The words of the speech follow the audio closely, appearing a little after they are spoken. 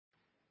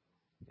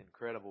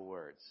incredible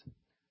words.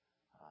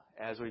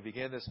 As we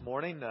begin this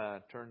morning,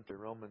 turn to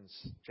Romans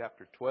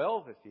chapter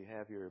 12, if you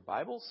have your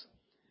Bibles.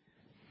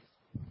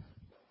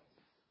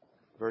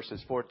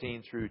 Verses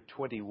 14 through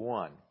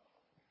 21.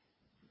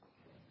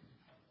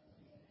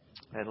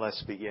 And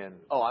let's begin.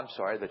 Oh, I'm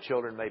sorry. The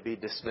children may be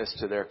dismissed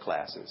to their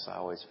classes. I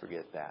always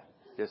forget that.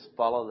 Just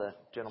follow the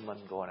gentleman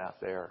going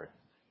out there or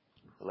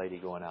the lady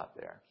going out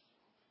there.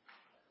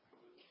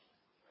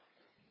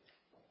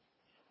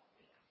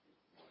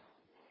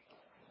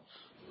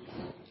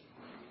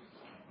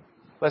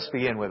 Let's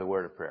begin with a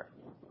word of prayer.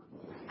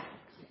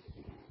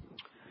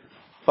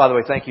 Father,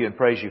 we thank you and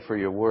praise you for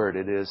your word.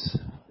 It is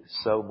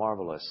so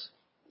marvelous.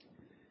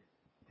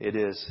 It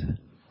is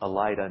a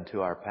light unto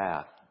our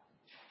path.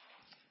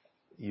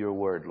 Your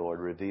word, Lord,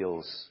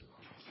 reveals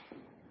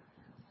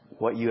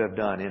what you have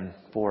done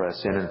for us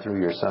in and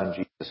through your Son,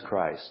 Jesus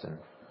Christ. And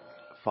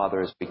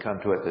Father, as we come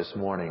to it this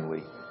morning,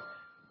 we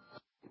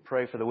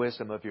pray for the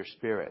wisdom of your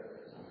Spirit,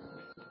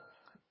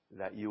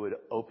 that you would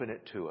open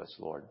it to us,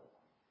 Lord.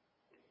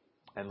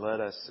 And let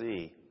us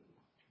see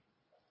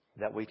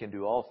that we can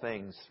do all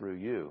things through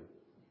you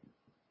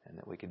and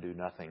that we can do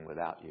nothing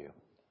without you.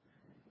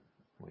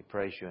 We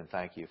praise you and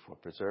thank you for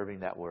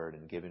preserving that word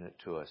and giving it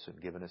to us and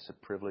giving us the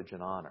privilege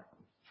and honor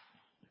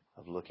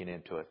of looking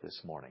into it this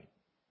morning.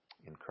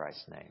 In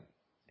Christ's name,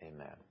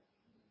 amen.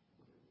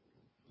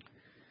 I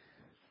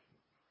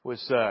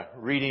was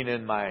reading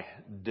in my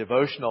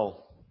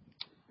devotional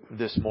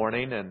this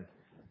morning, and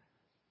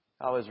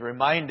I was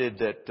reminded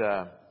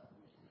that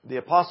the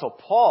Apostle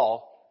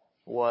Paul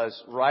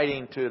was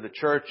writing to the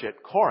church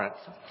at Corinth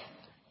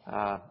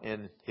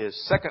in his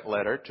second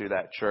letter to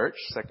that church,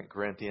 2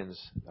 Corinthians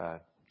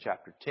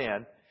chapter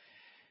 10.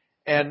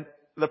 And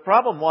the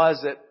problem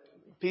was that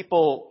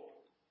people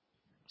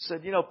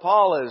said,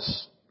 Paul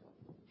is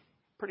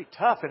pretty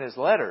tough in his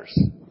letters.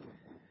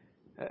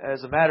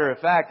 As a matter of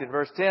fact, in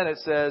verse 10 it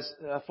says,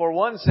 for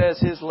one says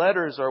his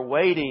letters are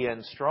weighty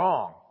and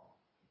strong.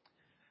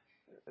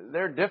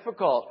 They're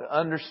difficult to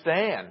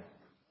understand.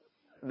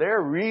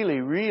 They're really,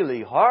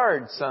 really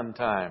hard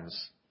sometimes.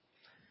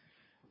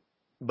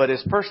 But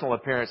his personal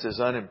appearance is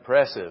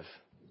unimpressive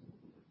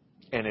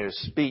and his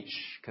speech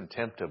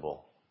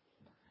contemptible.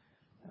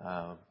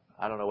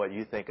 I don't know what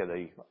you think of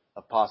the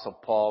Apostle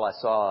Paul. I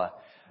saw a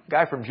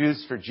guy from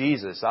Jews for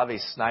Jesus, Avi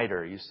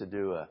Snyder, used to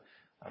do a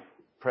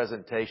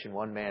presentation,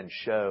 one-man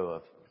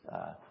show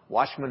of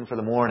Watchmen for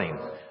the Morning,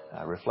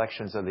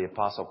 reflections of the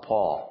Apostle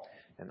Paul.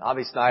 And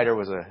Avi Snyder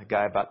was a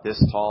guy about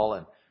this tall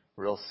and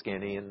real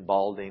skinny and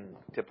balding,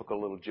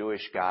 typical little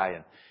Jewish guy.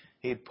 And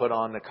he'd put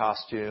on the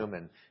costume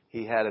and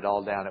he had it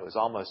all down. It was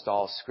almost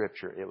all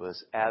scripture. It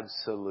was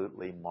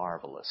absolutely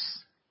marvelous.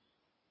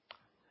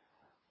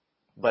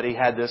 But he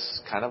had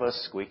this kind of a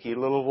squeaky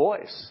little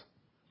voice.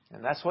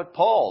 And that's what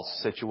Paul's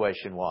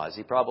situation was.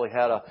 He probably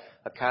had a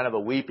kind of a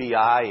weepy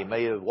eye. He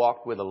may have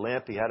walked with a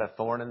limp. He had a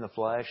thorn in the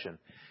flesh.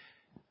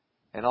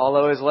 And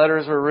although his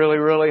letters were really,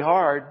 really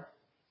hard,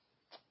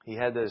 he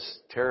had this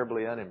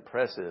terribly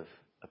unimpressive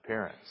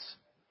appearance.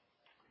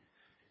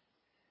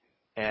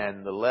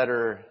 And the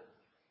letter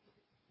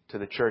to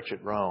the church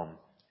at Rome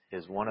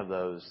is one of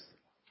those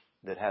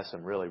that has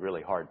some really,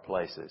 really hard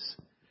places.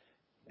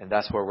 And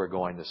that's where we're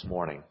going this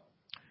morning.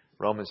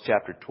 Romans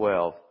chapter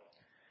 12,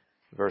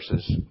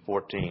 verses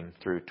 14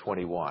 through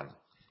 21.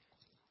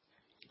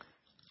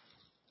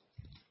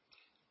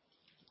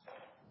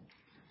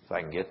 If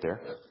I can get there.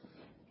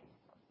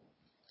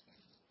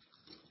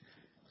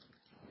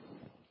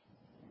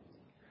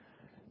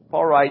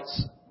 Paul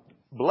writes,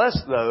 bless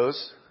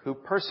those who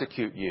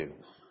persecute you.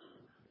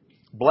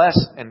 Bless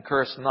and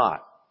curse not.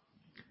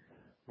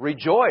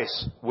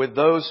 Rejoice with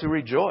those who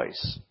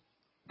rejoice,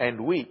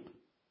 and weep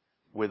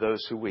with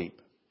those who weep.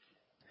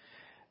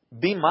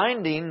 Be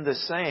minding the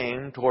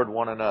same toward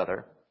one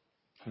another,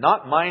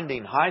 not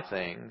minding high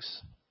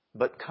things,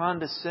 but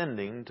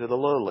condescending to the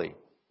lowly.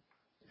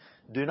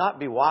 Do not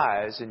be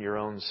wise in your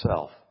own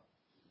self.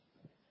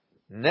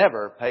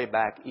 Never pay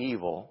back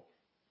evil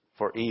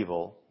for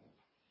evil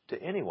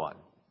to anyone.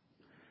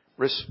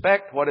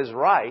 Respect what is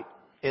right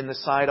in the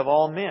sight of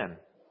all men.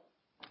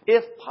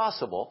 If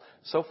possible,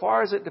 so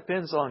far as it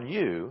depends on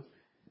you,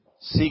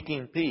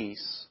 seeking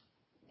peace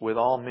with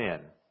all men.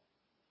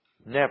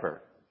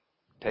 Never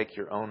take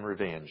your own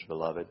revenge,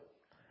 beloved,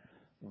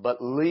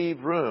 but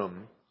leave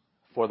room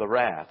for the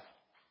wrath.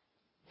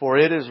 For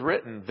it is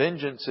written,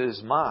 vengeance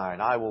is mine,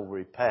 I will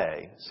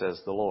repay,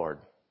 says the Lord.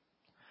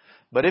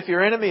 But if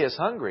your enemy is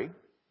hungry,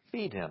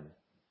 feed him.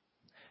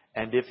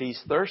 And if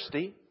he's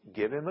thirsty,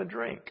 give him a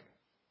drink.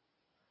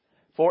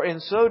 For in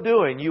so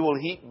doing, you will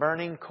heap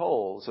burning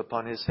coals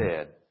upon his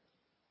head.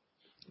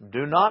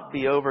 Do not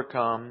be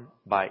overcome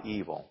by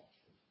evil,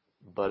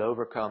 but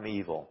overcome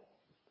evil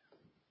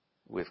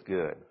with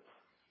good.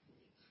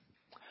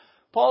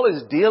 Paul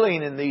is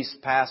dealing in these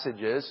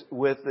passages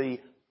with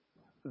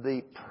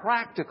the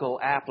practical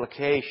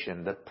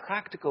application, the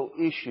practical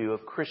issue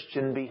of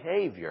Christian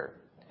behavior.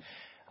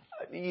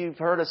 you've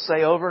heard us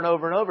say over and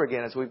over and over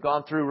again as we've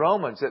gone through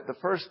Romans that the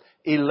first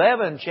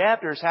 11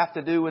 chapters have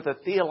to do with a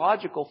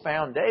theological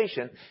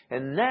foundation.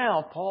 And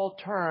now Paul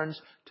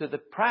turns to the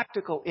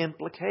practical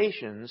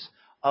implications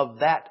of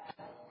that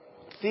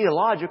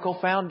theological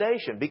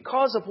foundation.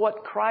 Because of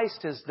what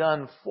Christ has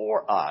done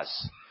for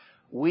us,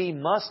 we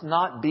must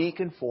not be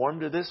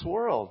conformed to this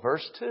world.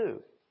 Verse 2.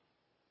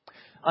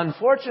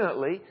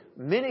 Unfortunately,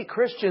 many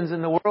Christians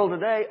in the world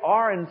today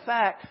are in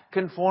fact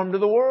conformed to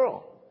the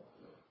world.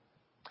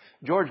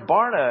 George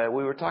Barna,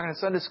 we were talking in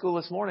Sunday school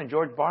this morning,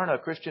 George Barna, a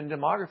Christian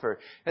demographer,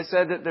 has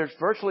said that there's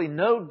virtually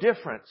no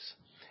difference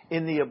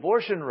in the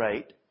abortion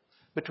rate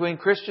between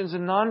Christians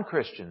and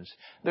non-Christians.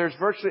 There's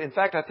virtually, in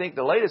fact, I think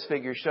the latest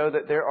figures show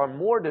that there are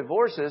more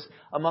divorces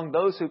among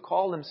those who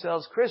call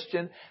themselves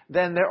Christian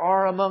than there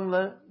are among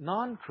the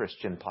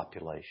non-Christian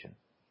population.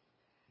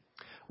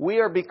 We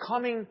are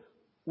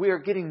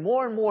getting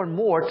more and more and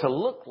more to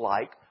look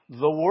like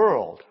the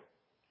world.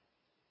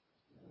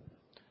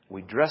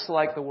 We dress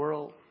like the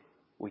world.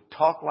 We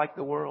talk like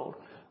the world.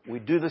 We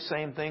do the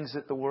same things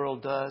that the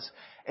world does.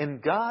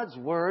 And God's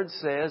Word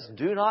says,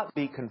 do not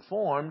be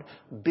conformed,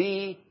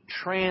 be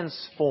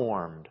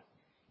transformed.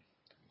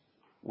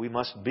 We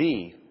must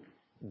be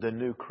the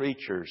new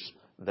creatures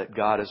that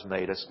God has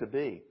made us to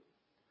be.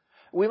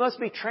 We must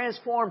be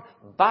transformed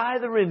by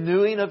the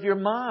renewing of your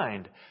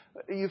mind.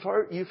 You've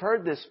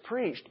heard this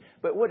preached,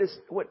 but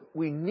what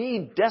we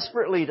need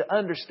desperately to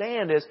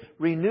understand is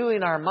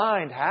renewing our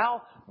mind.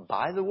 How?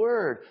 By the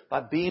Word, by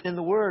being in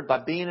the Word, by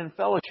being in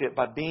fellowship,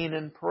 by being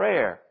in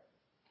prayer.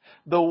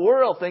 The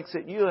world thinks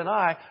that you and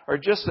I are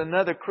just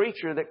another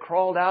creature that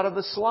crawled out of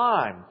the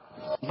slime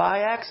by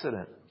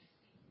accident.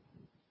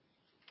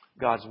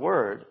 God's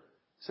Word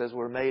says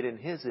we're made in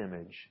His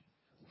image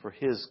for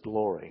His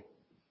glory.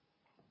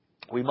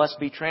 We must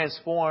be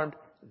transformed,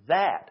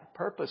 that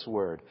purpose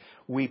word.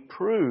 We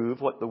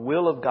prove what the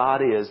will of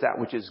God is, that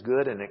which is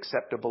good and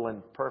acceptable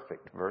and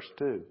perfect. Verse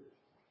 2.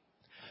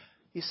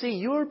 You see,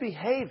 your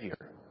behavior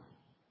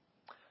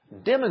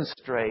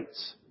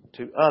demonstrates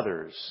to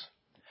others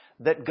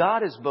that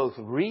God is both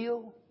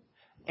real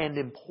and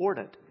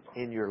important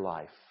in your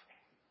life.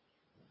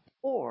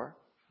 Or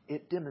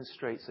it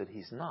demonstrates that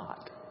He's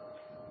not.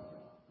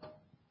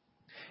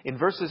 In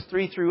verses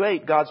 3 through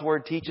 8, God's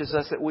Word teaches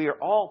us that we are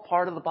all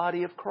part of the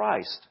body of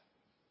Christ.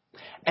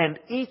 And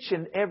each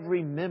and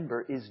every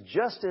member is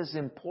just as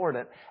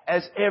important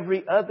as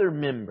every other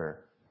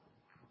member.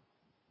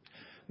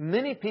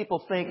 Many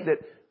people think that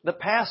the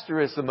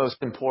pastor is the most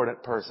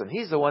important person.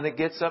 He's the one that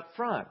gets up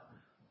front.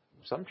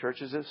 Some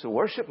churches, it's the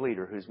worship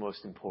leader who's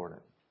most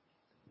important.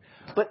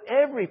 But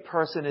every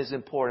person is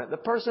important. The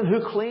person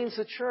who cleans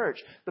the church,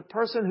 the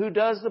person who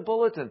does the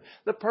bulletin,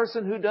 the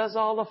person who does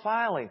all the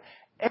filing.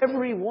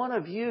 Every one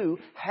of you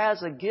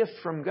has a gift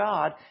from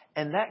God,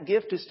 and that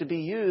gift is to be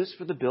used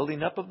for the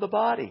building up of the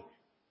body.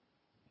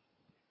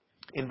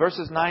 In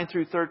verses 9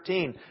 through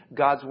 13,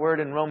 God's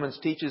Word in Romans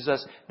teaches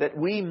us that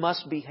we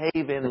must behave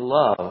in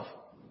love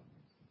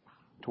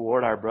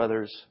toward our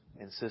brothers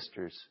and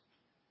sisters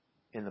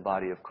in the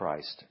body of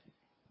Christ.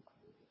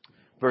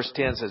 Verse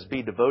 10 says,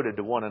 be devoted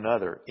to one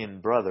another in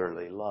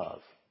brotherly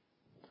love.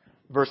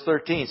 Verse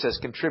 13 says,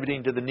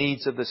 contributing to the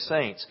needs of the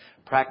saints,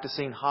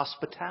 practicing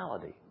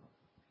hospitality.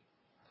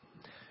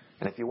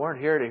 And if you weren't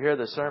here to hear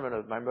the sermon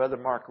of my brother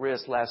Mark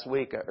Riss last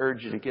week, I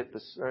urge you to get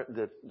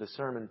the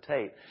sermon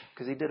tape,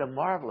 because he did a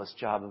marvelous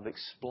job of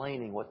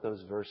explaining what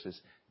those verses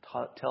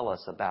tell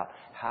us about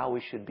how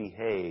we should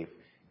behave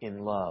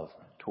in love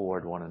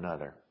toward one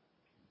another.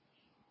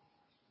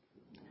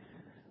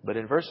 But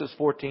in verses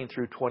 14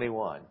 through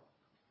 21,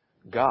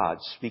 God,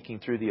 speaking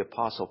through the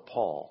Apostle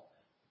Paul,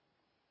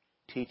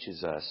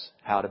 teaches us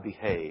how to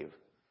behave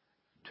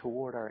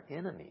toward our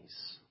enemies.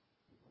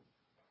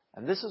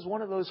 And this is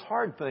one of those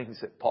hard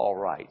things that Paul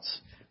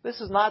writes.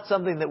 This is not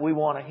something that we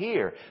want to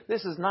hear.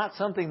 This is not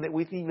something that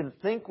we even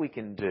think we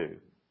can do.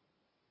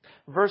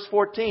 Verse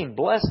 14,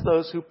 bless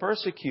those who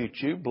persecute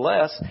you,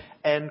 bless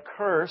and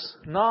curse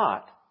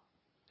not.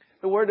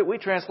 The word that we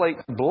translate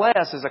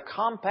bless is a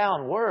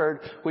compound word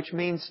which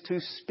means to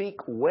speak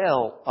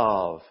well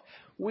of.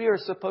 We are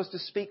supposed to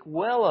speak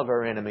well of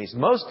our enemies.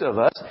 Most of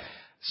us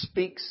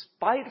speak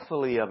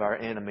spitefully of our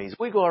enemies.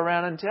 We go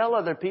around and tell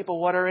other people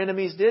what our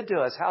enemies did to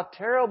us, how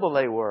terrible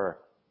they were,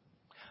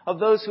 of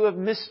those who have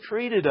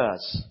mistreated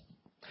us.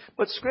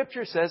 But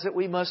Scripture says that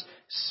we must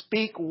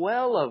speak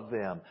well of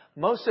them.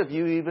 Most of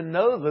you even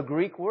know the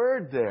Greek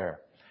word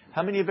there.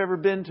 How many have ever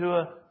been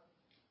to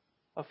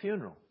a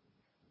funeral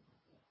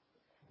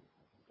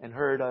and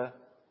heard a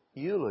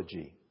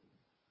eulogy?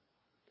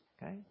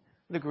 Okay?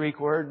 The Greek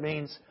word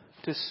means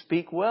to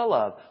speak well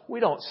of.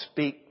 We don't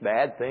speak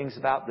bad things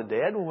about the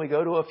dead. When we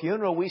go to a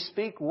funeral, we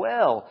speak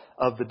well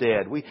of the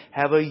dead. We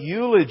have a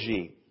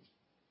eulogy.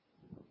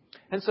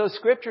 And so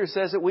Scripture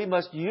says that we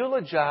must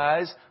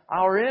eulogize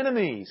our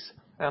enemies.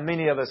 Now,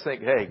 many of us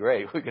think, hey,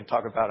 great, we can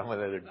talk about them when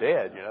they're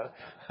dead, you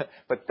know.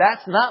 But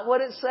that's not what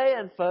it's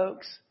saying,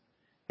 folks.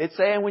 It's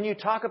saying when you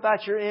talk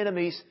about your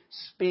enemies,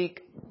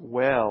 speak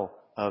well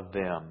of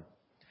them.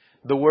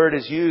 The word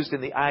is used in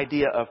the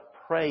idea of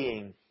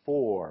praying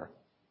for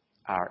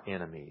our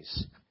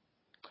enemies.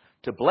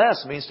 To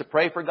bless means to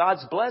pray for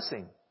God's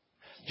blessing.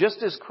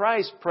 Just as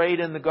Christ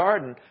prayed in the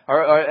garden,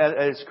 or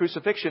at His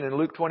crucifixion in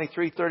Luke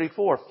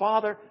 23:34,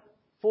 Father,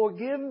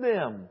 forgive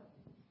them.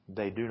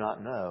 They do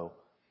not know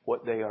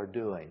what they are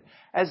doing.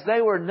 As they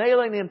were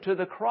nailing Him to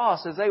the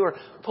cross, as they were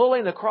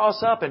pulling the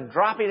cross up and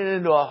dropping it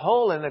into a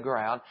hole in the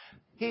ground,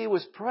 He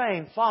was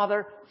praying,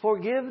 Father,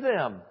 forgive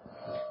them.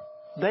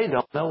 They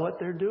don't know what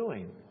they're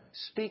doing.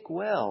 Speak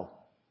well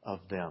of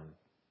them.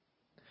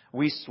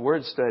 Wuest's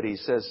word study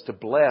says to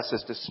bless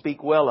is to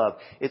speak well of.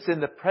 It's in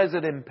the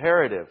present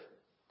imperative,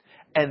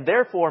 and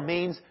therefore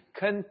means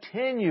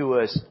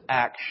continuous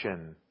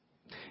action.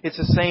 It's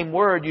the same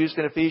word used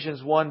in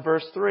Ephesians 1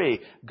 verse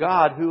 3.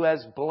 God who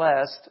has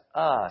blessed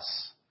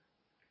us.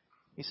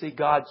 You see,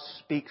 God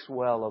speaks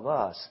well of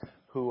us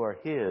who are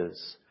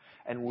His.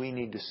 And we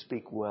need to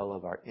speak well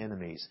of our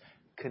enemies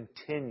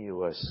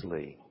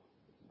continuously.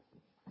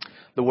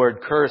 The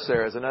word curse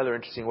there is another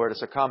interesting word.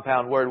 It's a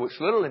compound word which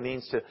literally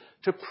means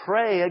to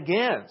pray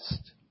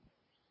against.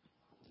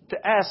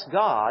 To ask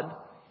God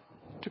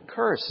to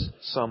curse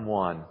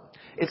someone.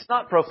 It's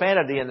not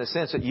profanity in the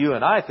sense that you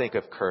and I think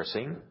of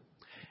cursing.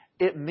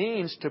 It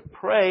means to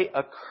pray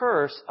a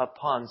curse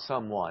upon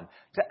someone.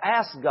 To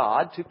ask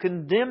God to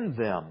condemn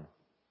them.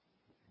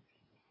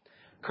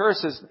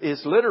 Curse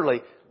is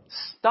literally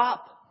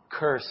stop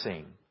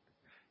cursing.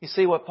 You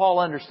see, what Paul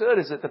understood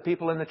is that the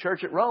people in the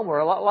church at Rome were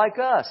a lot like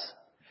us.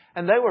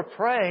 And they were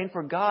praying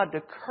for God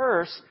to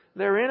curse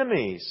their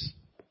enemies.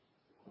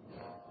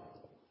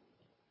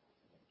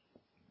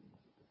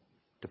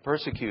 To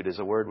persecute is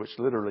a word which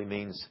literally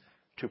means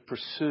to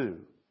pursue.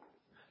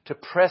 To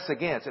press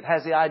against. It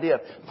has the idea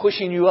of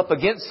pushing you up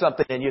against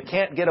something and you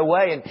can't get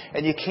away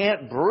and you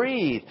can't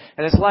breathe.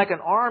 And it's like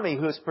an army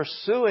who is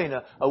pursuing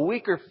a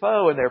weaker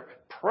foe and they're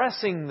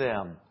pressing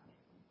them,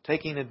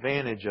 taking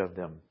advantage of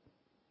them.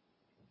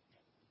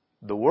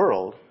 The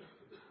world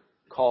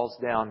calls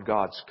down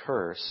God's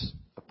curse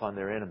upon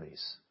their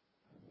enemies.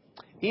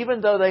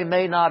 Even though they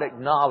may not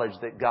acknowledge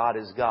that God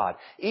is God,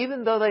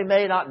 even though they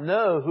may not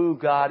know who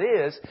God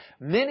is,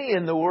 many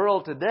in the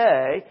world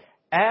today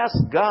ask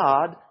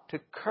God to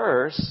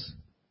curse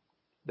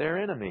their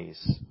enemies.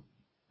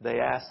 They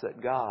ask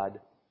that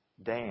God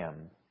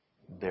damn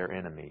their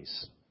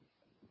enemies.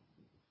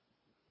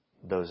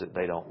 Those that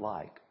they don't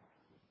like,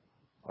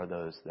 or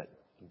those that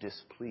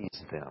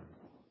displease them.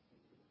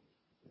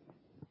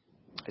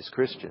 As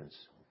Christians,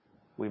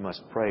 we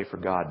must pray for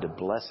God to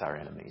bless our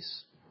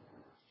enemies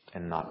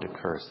and not to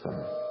curse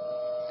them.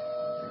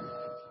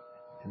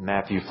 In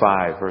Matthew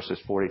 5, verses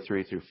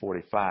 43 through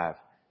 45,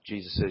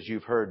 Jesus says,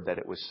 you've heard that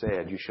it was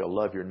said, you shall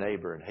love your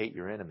neighbor and hate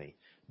your enemy.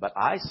 But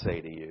I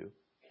say to you,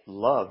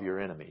 love your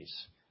enemies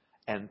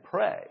and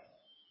pray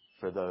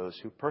for those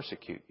who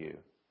persecute you,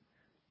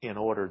 in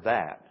order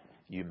that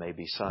you may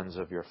be sons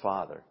of your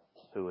Father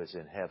who is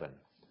in heaven.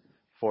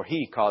 For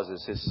He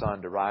causes His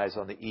sun to rise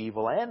on the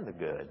evil and the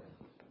good,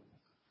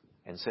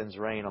 and sends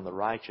rain on the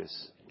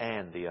righteous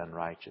and the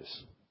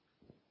unrighteous.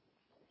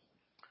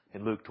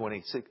 In Luke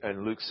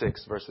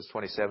 6, verses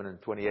 27 and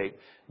 28,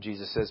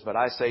 Jesus says, but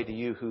I say to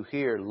you who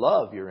hear,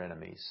 love your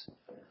enemies.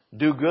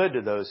 Do good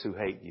to those who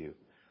hate you.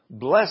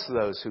 Bless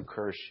those who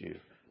curse you.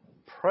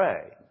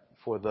 Pray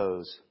for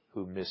those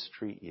who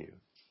mistreat you.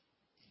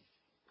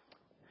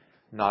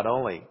 Not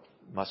only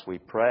must we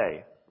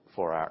pray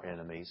for our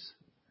enemies,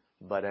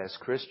 but as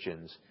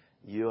Christians,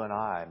 you and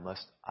I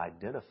must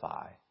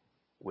identify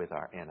with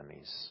our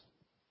enemies.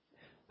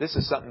 This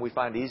is something we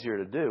find easier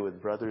to do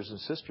with brothers and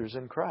sisters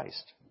in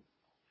Christ.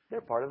 They're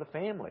part of the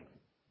family.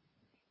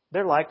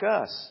 They're like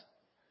us.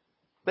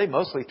 They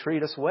mostly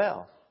treat us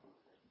well.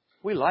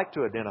 We like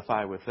to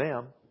identify with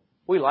them.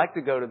 We like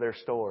to go to their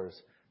stores.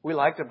 We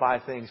like to buy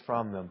things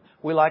from them.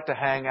 We like to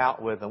hang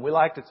out with them. We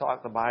like to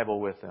talk the Bible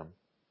with them.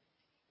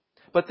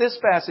 But this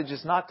passage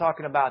is not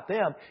talking about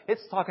them.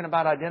 It's talking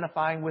about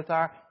identifying with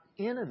our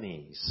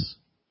enemies.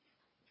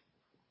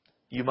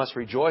 You must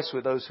rejoice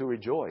with those who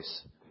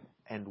rejoice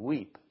and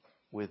weep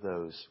with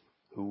those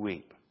who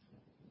weep.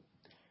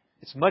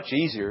 It's much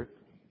easier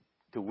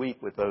to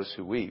weep with those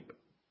who weep.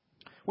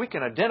 We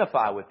can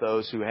identify with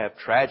those who have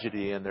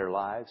tragedy in their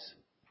lives.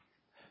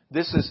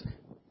 This is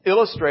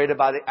illustrated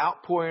by the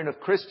outpouring of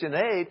Christian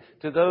aid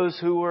to those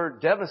who were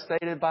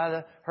devastated by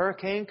the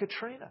Hurricane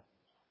Katrina.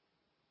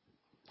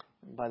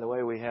 By the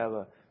way, we have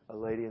a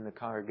lady in the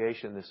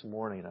congregation this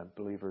morning. I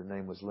believe her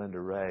name was Linda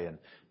Ray, and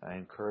I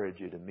encourage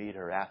you to meet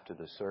her after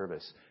the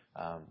service,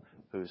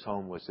 whose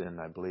home was in,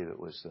 I believe it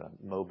was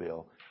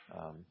Mobile.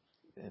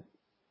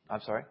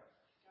 I'm sorry?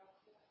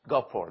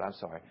 Gulfport, I'm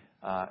sorry.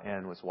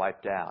 And was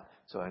wiped out.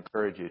 So I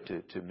encourage you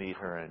to meet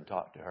her and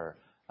talk to her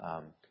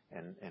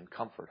and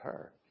comfort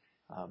her.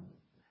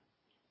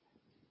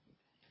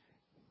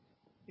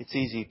 It's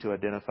easy to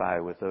identify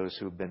with those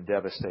who've been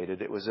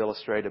devastated. It was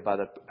illustrated by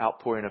the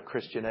outpouring of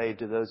Christian aid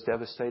to those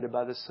devastated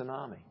by the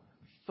tsunami.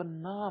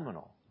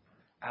 Phenomenal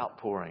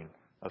outpouring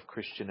of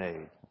Christian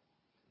aid.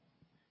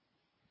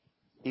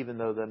 Even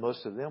though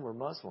most of them were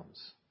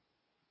Muslims.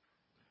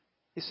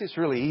 It's just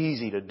really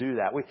easy to do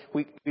that.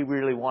 We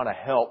really want to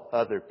help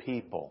other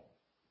people.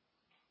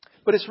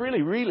 But it's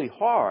really, really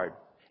hard.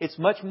 It's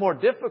much more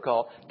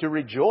difficult to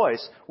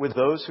rejoice with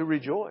those who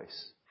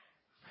rejoice.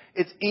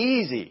 It's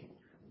easy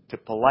to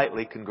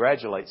politely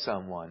congratulate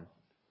someone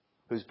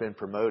who's been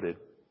promoted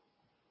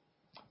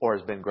or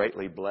has been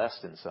greatly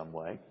blessed in some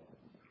way.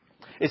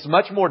 It's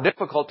much more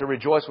difficult to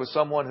rejoice with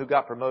someone who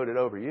got promoted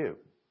over you.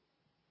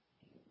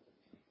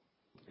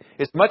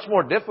 It's much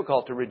more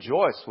difficult to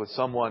rejoice with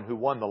someone who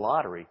won the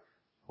lottery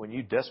when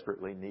you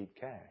desperately need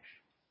cash.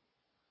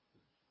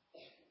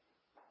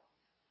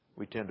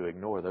 We tend to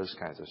ignore those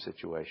kinds of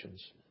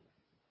situations.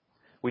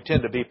 We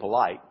tend to be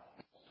polite,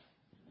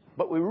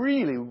 but we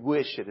really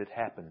wish it had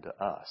happened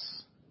to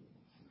us.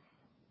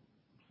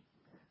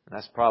 And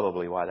that's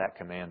probably why that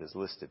command is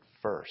listed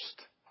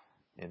first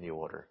in the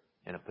order,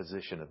 in a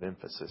position of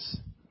emphasis.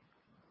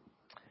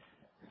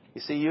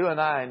 You see, you and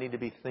I need to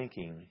be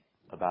thinking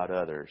about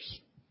others.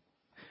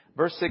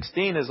 Verse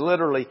 16 is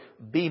literally,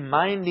 be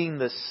minding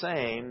the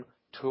same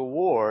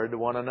toward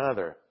one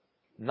another.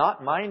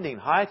 Not minding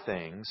high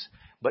things,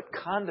 but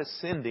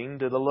condescending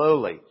to the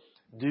lowly.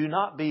 Do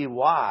not be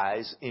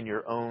wise in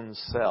your own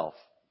self.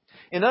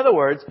 In other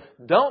words,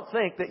 don't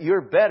think that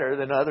you're better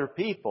than other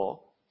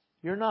people.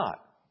 You're not.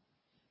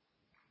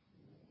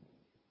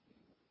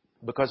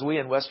 Because we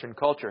in Western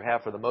culture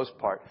have, for the most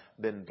part,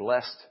 been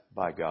blessed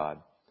by God,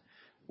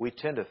 we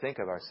tend to think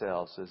of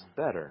ourselves as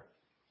better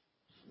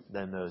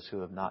than those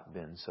who have not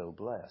been so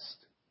blessed.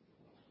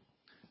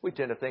 We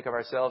tend to think of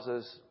ourselves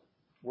as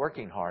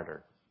working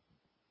harder.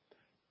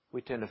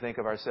 We tend to think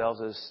of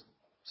ourselves as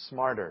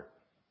smarter.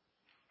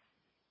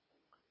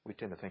 We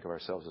tend to think of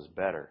ourselves as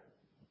better.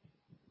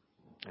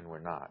 And we're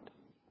not.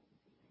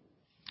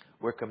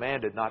 We're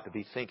commanded not to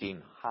be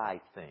thinking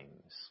high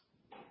things,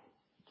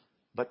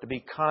 but to be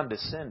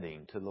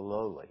condescending to the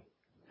lowly.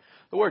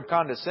 The word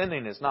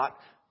condescending is not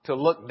to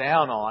look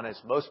down on,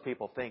 as most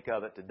people think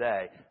of it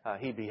today.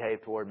 He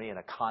behaved toward me in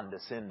a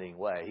condescending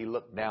way. He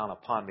looked down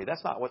upon me.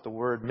 That's not what the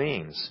word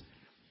means.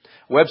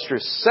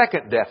 Webster's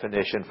second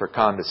definition for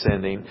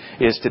condescending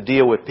is to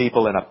deal with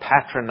people in a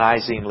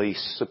patronizingly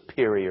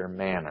superior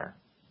manner.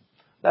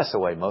 That's the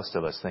way most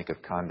of us think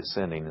of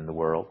condescending in the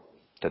world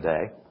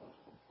today.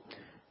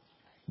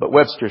 But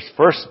Webster's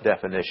first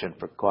definition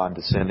for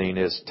condescending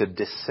is to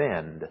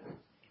descend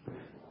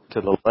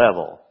to the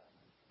level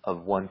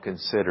of one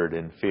considered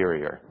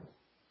inferior,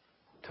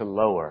 to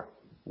lower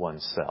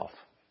oneself.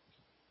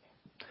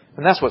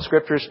 And that's what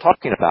Scripture is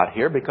talking about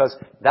here, because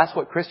that's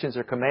what Christians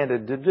are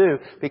commanded to do,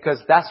 because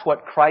that's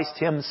what Christ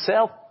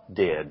Himself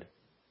did.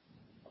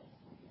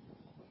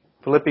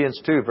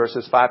 Philippians 2,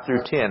 verses 5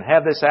 through 10.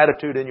 Have this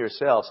attitude in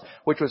yourselves,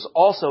 which was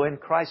also in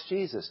Christ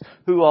Jesus,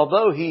 who,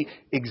 although He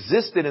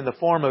existed in the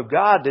form of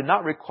God, did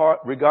not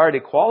regard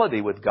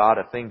equality with God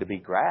a thing to be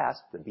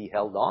grasped and be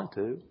held on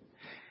to,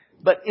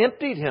 but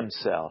emptied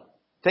Himself,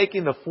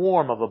 taking the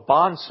form of a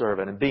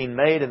bondservant and being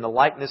made in the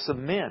likeness of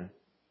men.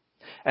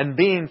 And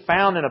being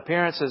found in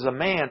appearance as a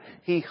man,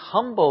 He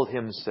humbled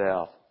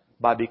Himself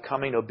by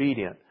becoming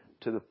obedient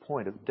to the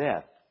point of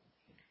death,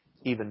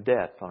 even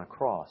death on a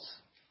cross.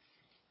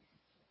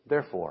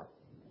 Therefore,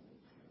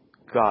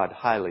 God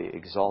highly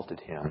exalted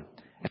Him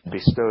and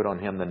bestowed on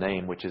Him the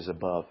name which is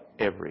above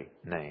every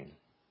name.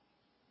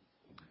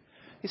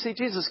 You see,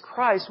 Jesus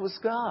Christ was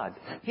God.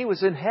 He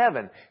was in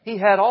heaven. He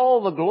had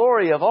all the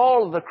glory of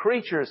all of the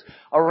creatures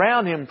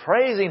around Him,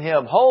 praising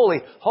Him.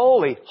 Holy,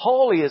 holy,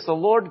 holy is the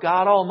Lord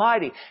God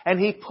Almighty. And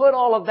He put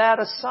all of that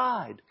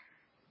aside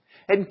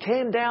and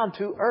came down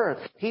to earth.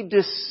 He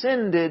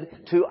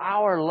descended to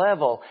our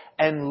level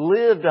and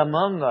lived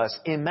among us.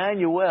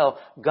 Emmanuel,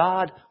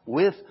 God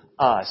with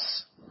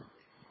us.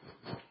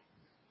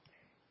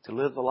 To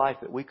live the life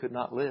that we could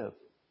not live.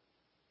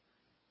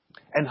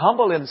 And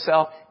humbled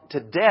Himself to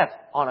death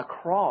on a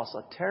cross,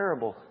 a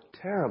terrible,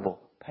 terrible,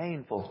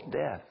 painful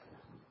death.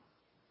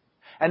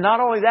 And not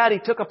only that, He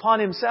took upon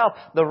Himself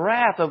the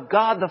wrath of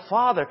God the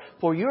Father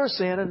for your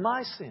sin and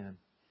my sin.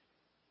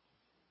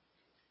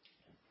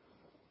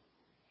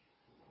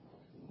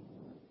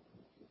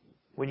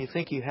 When you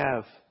think you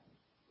have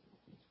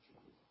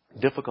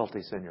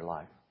difficulties in your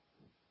life,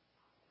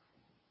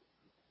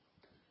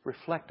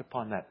 reflect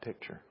upon that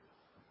picture.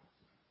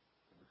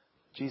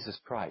 Jesus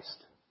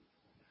Christ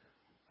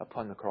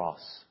upon the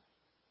cross.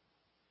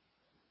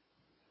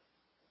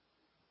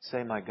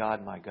 Say, my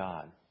God,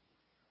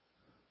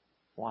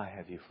 why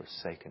have you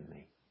forsaken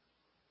me?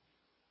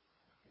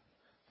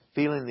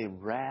 Feeling the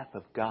wrath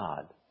of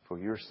God for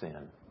your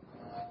sin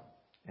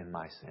and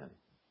my sin.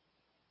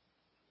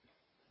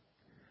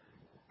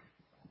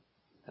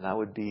 And I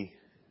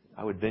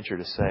would venture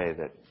to say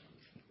that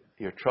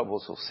your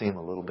troubles will seem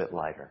a little bit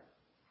lighter.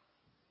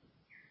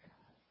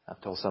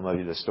 I've told some of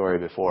you the story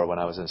before. When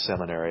I was in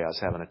seminary, I was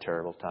having a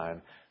terrible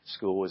time.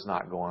 School was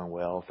not going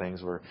well.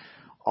 Things were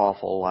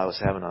awful. I was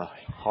having a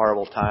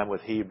horrible time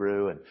with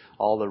Hebrew and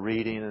all the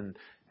reading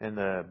and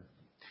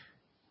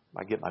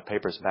I get my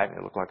papers back and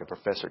it looked like a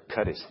professor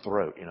cut his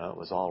throat. It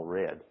was all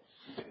red.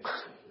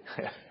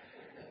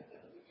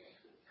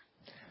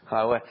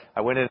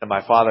 I went into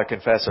my father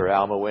confessor,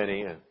 Al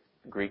Mawini, a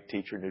Greek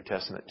teacher, New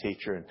Testament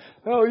teacher, and,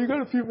 oh, you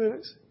got a few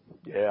minutes?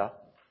 Yeah.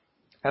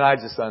 And I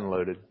just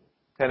unloaded.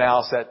 And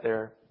Al sat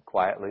there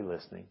quietly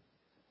listening.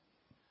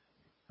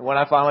 And when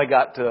I finally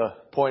got to a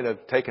point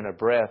of taking a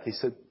breath, he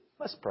said,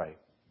 let's pray.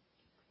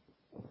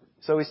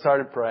 So we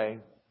started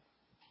praying.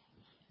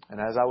 And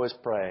as I was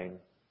praying,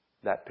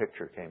 that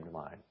picture came to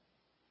mind.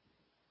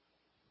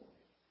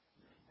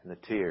 And the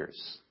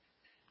tears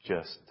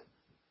just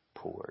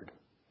poured.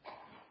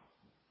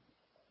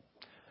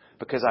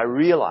 Because I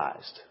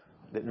realized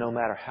that no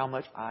matter how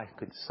much I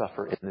could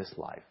suffer in this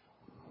life,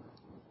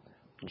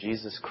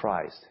 Jesus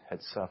Christ had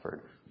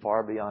suffered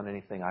far beyond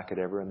anything I could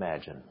ever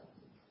imagine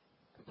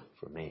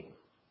for me.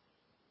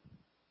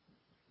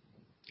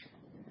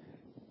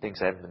 Things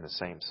haven't been the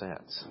same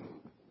since.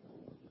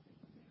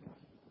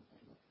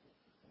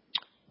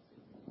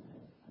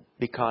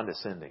 Be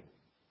condescending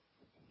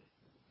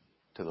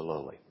to the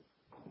lowly.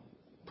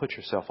 Put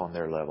yourself on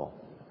their level.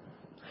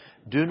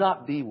 Do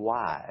not be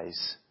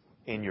wise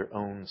in your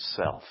own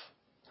self.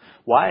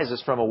 Wise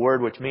is from a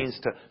word which means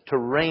to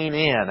rein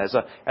in,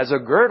 as a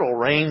girdle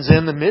reins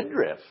in the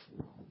midriff.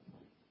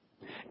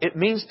 It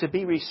means to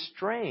be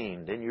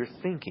restrained in your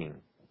thinking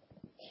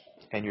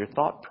and your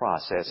thought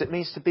process. It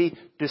means to be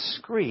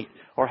discreet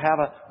or have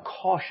a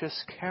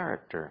cautious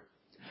character.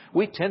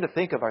 We tend to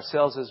think of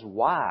ourselves as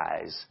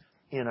wise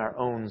in our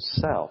own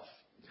self.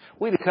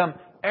 We become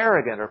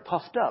arrogant or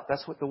puffed up.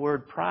 That's what the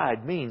word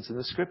pride means in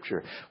the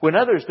Scripture. When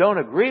others don't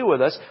agree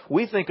with us,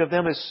 we think of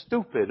them as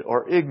stupid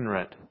or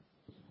ignorant.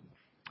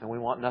 And we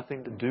want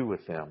nothing to do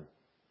with them.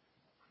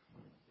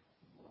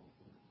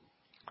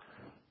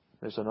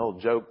 There's an old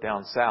joke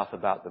down south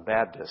about the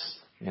Baptists.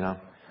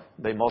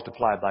 They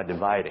multiply by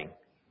dividing.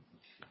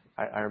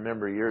 I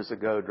remember years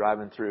ago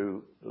driving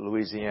through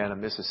Louisiana,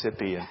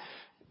 Mississippi, and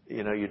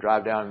you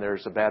drive down and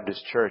there's a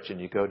Baptist church, and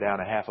you go down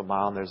a half a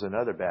mile and there's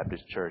another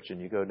Baptist church, and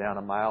you go down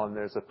a mile and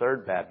there's a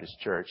third Baptist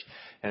church.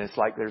 And it's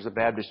like there's a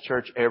Baptist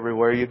church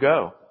everywhere you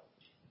go.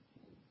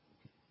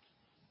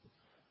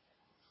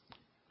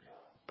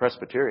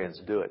 Presbyterians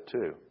do it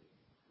too.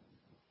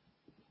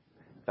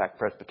 In fact,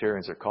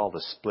 Presbyterians are called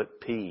the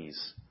split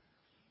peas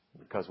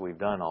because we've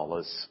done all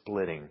this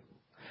splitting.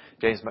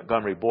 James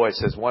Montgomery Boyce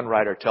says one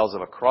writer tells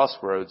of a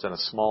crossroads in a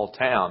small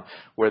town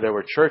where there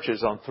were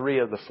churches on 3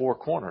 of the 4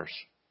 corners.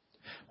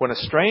 When a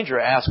stranger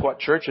asked what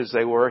churches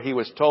they were, he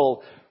was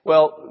told,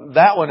 well,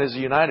 that one is a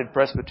United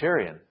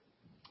Presbyterian.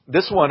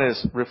 This one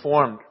is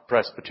Reformed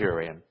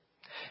Presbyterian.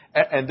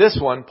 And this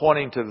one,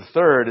 pointing to the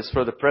third, is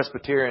for the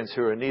Presbyterians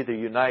who are neither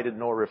united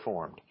nor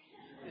Reformed.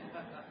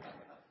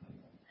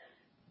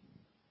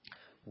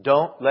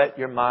 Don't let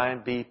your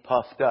mind be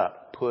puffed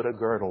up. Put a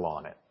girdle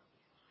on it.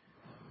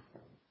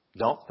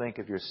 Don't think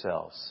of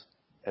yourselves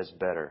as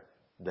better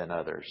than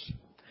others.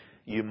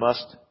 You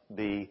must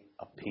be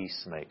a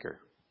peacemaker.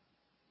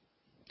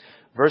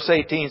 Verse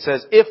 18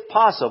 says, if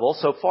possible,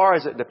 so far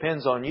as it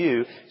depends on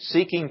you,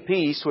 seeking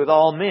peace with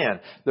all men.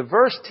 The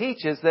verse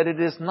teaches that it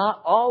is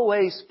not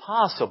always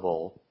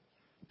possible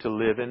to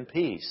live in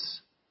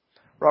peace.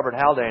 Robert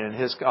Haldane in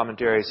his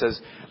commentary says,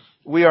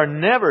 we are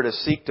never to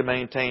seek to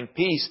maintain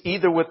peace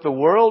either with the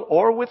world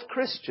or with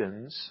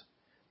Christians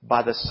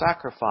by the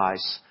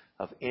sacrifice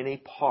of any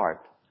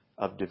part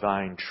of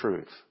divine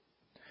truth.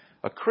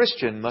 A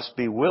Christian must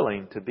be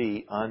willing to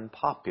be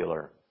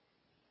unpopular,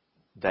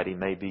 that he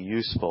may be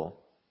useful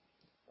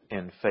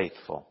and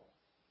faithful.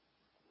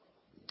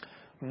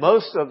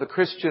 Most of the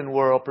Christian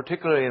world,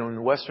 particularly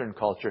in Western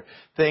culture,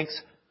 thinks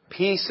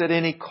peace at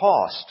any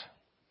cost.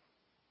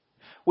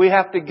 We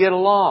have to get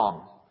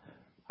along.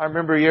 I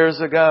remember years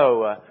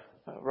ago,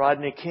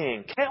 Rodney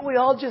King, can't we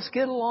all just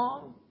get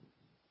along?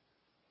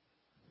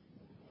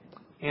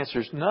 The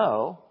answer is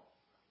no,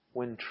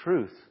 when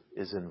truth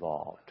is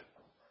involved.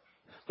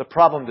 The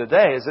problem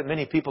today is that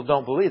many people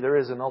don't believe there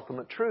is an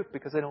ultimate truth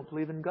because they don't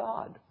believe in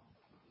God.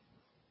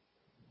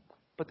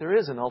 But there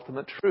is an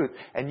ultimate truth.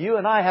 And you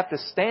and I have to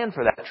stand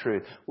for that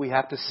truth. We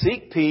have to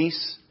seek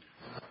peace.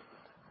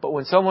 But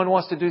when someone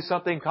wants to do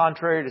something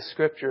contrary to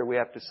Scripture, we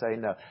have to say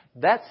no.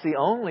 That's the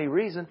only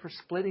reason for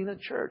splitting a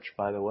church,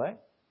 by the way.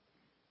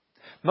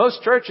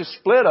 Most churches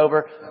split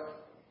over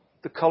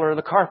the color of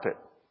the carpet,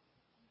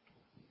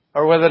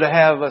 or whether to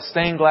have a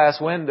stained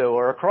glass window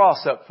or a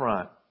cross up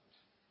front.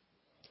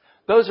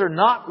 Those are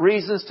not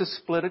reasons to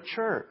split a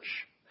church.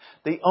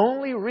 The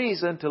only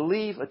reason to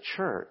leave a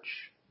church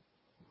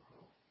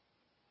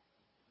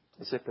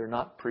is if they're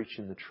not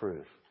preaching the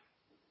truth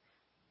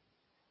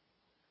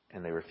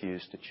and they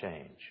refuse to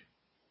change.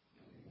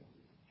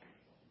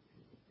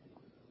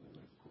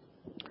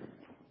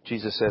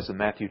 Jesus says in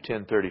Matthew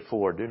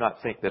 10:34, do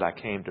not think that I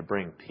came to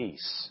bring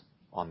peace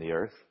on the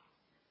earth.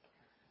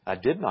 I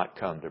did not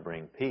come to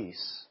bring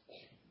peace,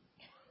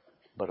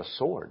 but a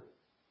sword.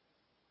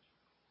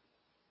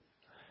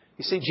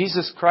 You see,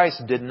 Jesus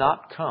Christ did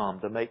not come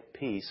to make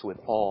peace with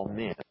all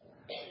men,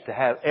 to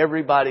have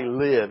everybody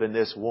live in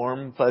this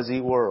warm,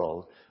 fuzzy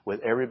world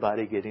with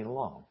everybody getting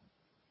along.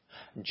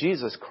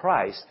 Jesus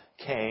Christ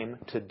came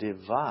to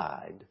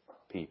divide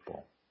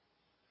people.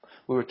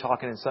 We were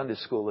talking in Sunday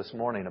school this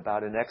morning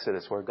about in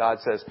Exodus where God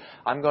says,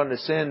 I'm going to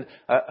send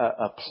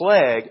a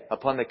plague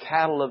upon the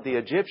cattle of the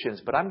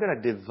Egyptians, but I'm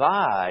going to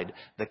divide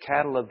the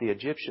cattle of the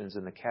Egyptians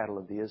and the cattle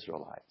of the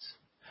Israelites.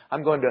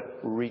 I'm going to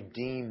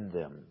redeem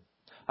them.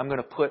 I'm going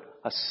to put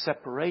a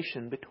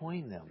separation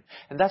between them.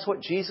 And that's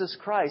what Jesus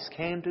Christ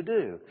came to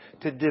do.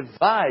 To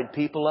divide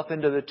people up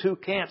into the two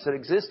camps that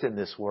exist in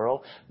this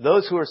world.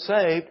 Those who are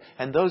saved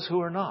and those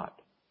who are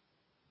not.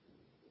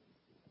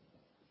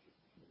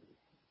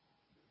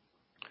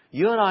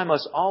 You and I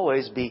must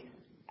always be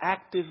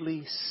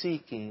actively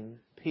seeking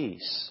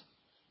peace.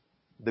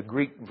 The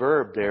Greek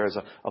verb there is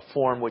a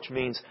form which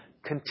means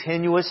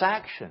continuous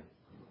action.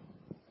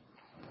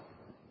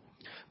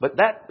 But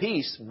that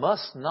peace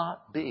must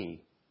not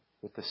be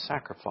with the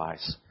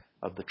sacrifice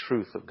of the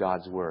truth of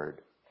God's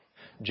Word.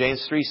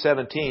 James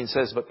 3:17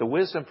 says, but the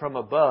wisdom from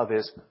above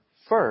is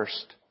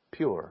first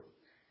pure,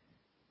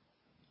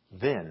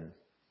 then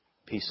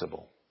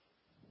peaceable.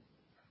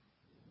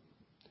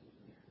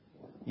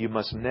 You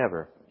must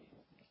never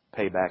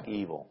pay back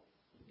evil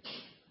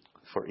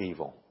for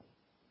evil.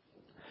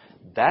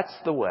 That's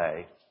the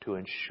way to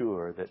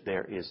ensure that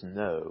there is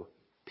no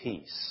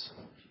peace.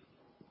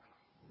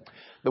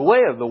 The way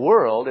of the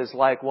world is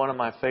like one of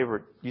my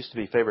used to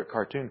be favorite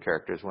cartoon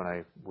characters when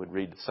I would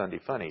read the Sunday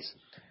Funnies.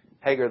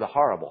 Hagar the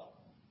Horrible.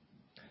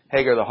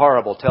 Hagar the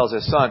Horrible tells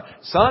his son,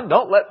 son,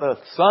 don't let the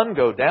sun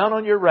go down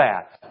on your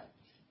wrath.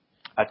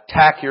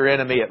 Attack your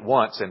enemy at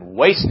once and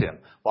waste him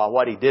while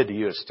what he did to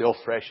you is still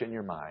fresh in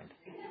your mind.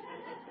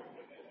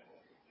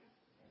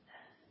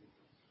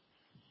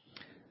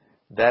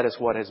 That is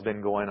what has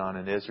been going on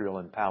in Israel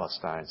and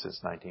Palestine since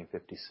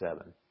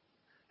 1957.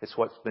 It's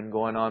what's been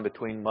going on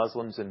between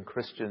Muslims and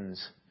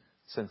Christians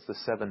since the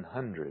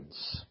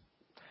 700s.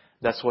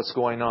 That's what's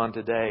going on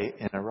today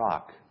in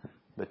Iraq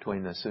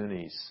between the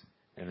Sunnis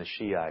and the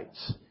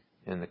Shiites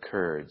and the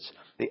Kurds.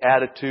 The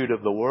attitude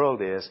of the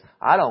world is,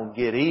 I don't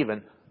get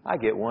even, I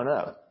get one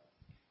up.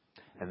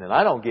 And then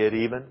I don't get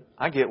even,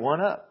 I get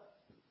one up.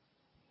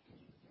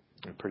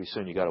 And pretty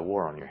soon you got a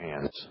war on your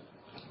hands.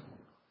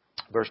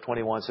 Verse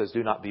 21 says,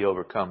 do not be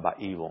overcome by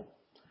evil,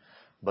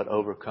 but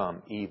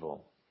overcome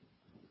evil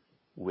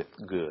with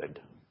good.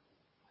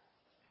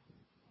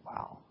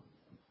 Wow.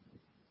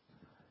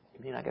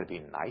 You mean I got to be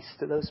nice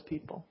to those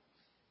people?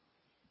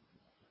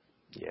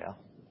 Yeah.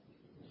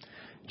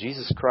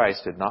 Jesus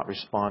Christ did not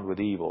respond with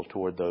evil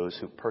toward those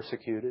who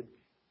persecuted,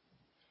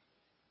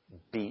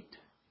 beat,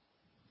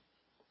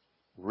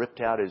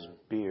 ripped out his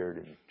beard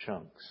in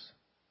chunks,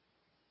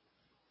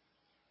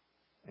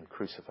 and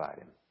crucified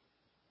him.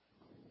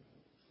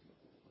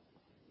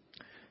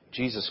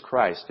 Jesus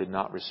Christ did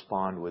not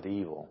respond with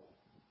evil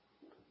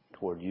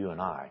toward you and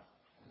I,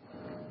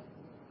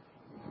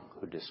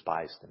 who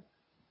despised Him,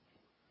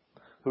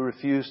 who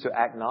refused to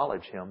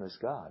acknowledge Him as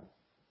God,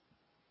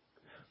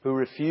 who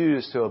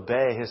refused to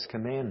obey His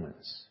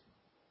commandments.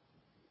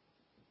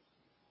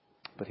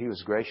 But He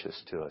was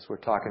gracious to us. We're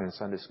talking in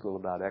Sunday school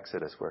about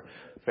Exodus, where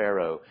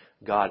Pharaoh,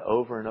 God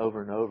over and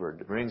over and over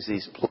brings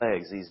these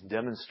plagues, these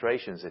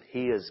demonstrations that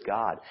He is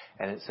God.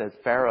 And it said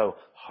Pharaoh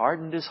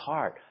hardened his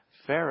heart.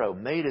 Pharaoh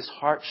made his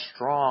heart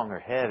strong or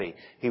heavy.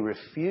 He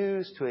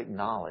refused to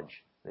acknowledge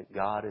that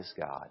God is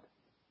God.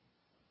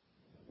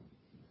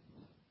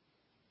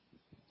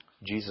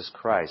 Jesus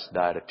Christ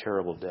died a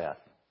terrible death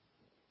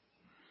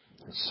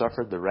and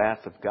suffered the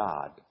wrath of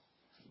God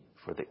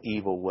for the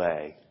evil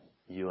way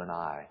you and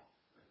I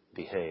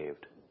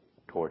behaved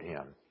toward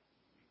Him.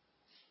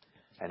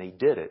 And He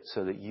did it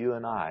so that you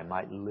and I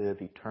might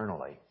live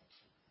eternally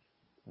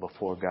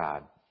before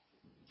God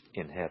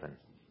in heaven.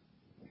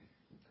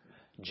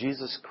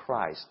 Jesus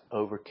Christ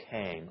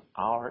overcame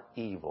our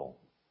evil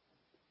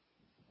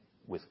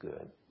with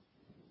good.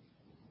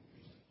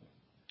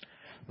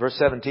 Verse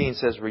 17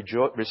 says,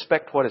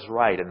 respect what is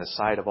right in the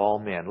sight of all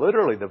men.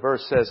 Literally, the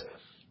verse says,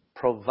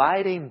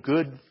 providing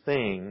good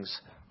things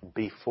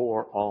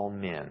before all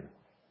men.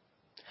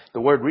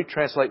 The word we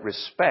translate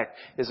respect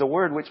is a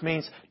word which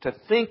means to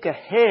think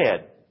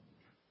ahead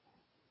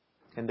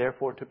and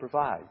therefore to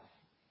provide.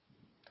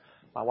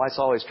 My wife's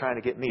always trying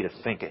to get me to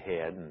think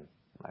ahead, and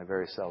I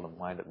very seldom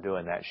wind up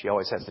doing that. She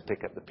always has to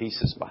pick up the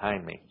pieces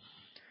behind me.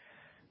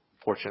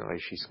 Fortunately,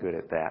 she's good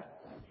at that.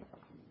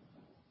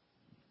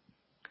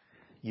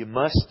 You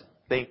must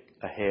think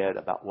ahead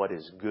about what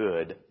is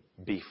good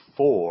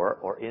before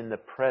or in the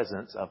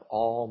presence of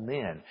all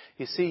men.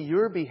 You see,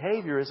 your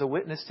behavior is a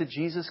witness to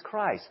Jesus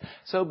Christ.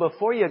 So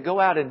before you go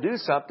out and do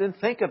something,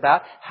 think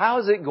about how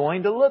is it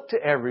going to look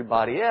to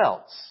everybody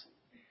else.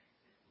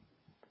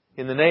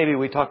 In the Navy,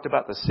 we talked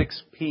about the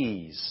 6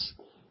 P's.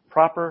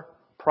 Proper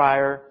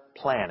prior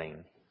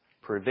planning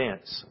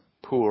prevents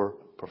poor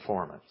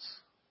performance.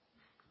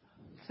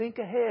 Think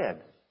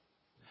ahead.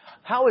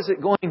 How is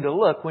it going to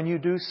look when you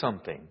do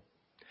something?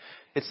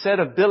 It said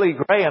of Billy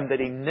Graham that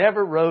he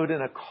never rode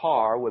in a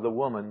car with a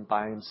woman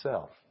by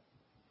himself.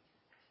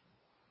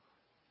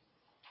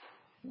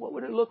 What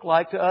would it look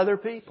like to other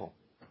people?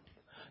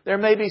 There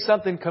may be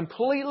something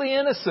completely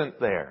innocent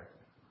there.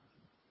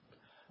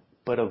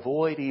 but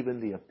avoid even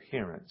the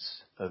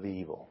appearance of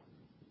evil.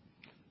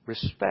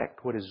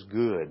 Respect what is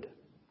good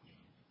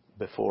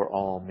before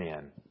all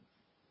men.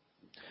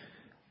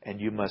 And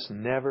you must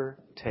never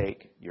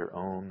take your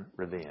own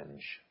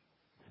revenge.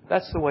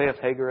 That's the way of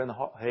Hagar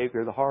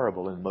the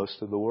Horrible in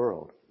most of the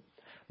world.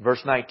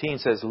 Verse 19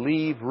 says,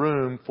 leave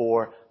room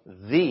for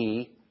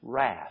the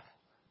wrath.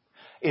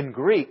 In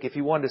Greek, if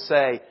you wanted to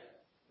say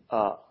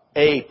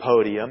a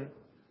podium,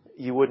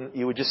 you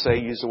would just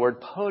use the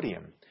word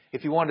podium.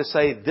 If you wanted to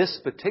say this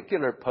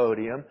particular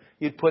podium,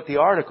 you'd put the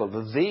article,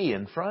 the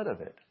in front of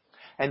it.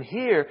 And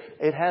here,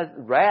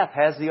 wrath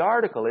has the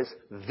article. It's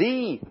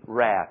the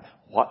wrath.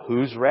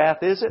 Whose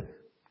wrath is it?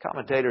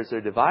 Commentators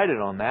are divided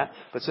on that.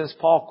 But since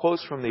Paul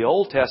quotes from the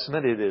Old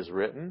Testament, it is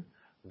written,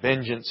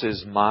 vengeance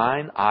is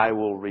mine, I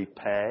will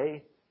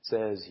repay,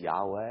 says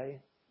Yahweh.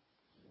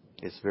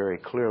 It's very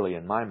clearly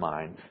in my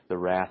mind the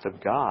wrath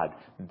of God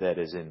that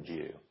is in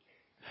view.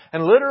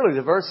 And literally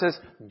the verse says,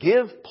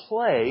 give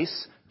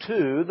place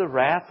to the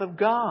wrath of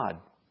God.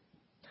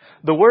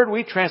 The word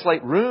we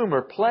translate room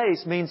or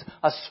place means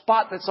a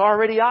spot that's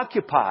already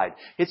occupied.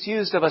 It's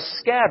used of a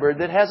scabbard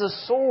that has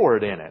a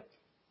sword in it.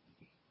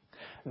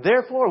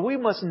 Therefore, we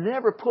must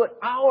never put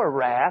our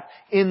wrath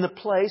in the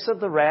place of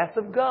the wrath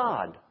of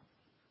God.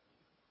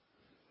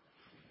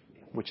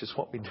 Which is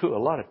what we do a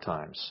lot of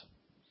times.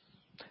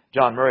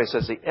 John Murray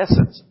says the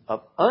essence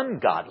of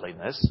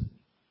ungodliness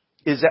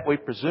is that we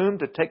presume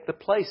to take the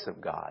place of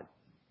God.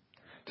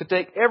 To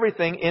take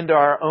everything into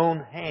our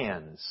own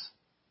hands.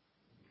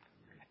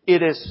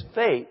 It is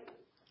faith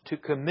to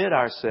commit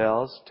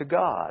ourselves to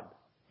God.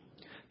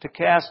 To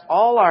cast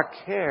all our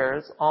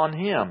cares on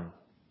Him.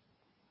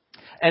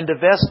 And to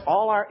vest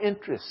all our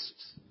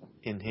interests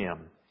in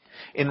Him.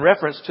 In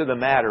reference to the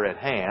matter at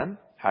hand,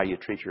 how you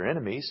treat your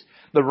enemies,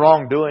 the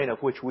wrongdoing of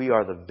which we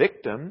are the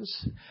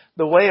victims,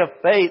 the way of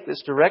faith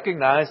is to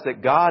recognize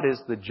that God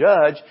is the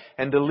judge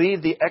and to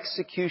leave the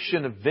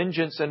execution of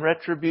vengeance and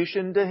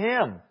retribution to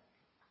Him.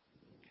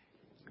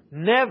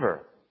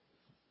 Never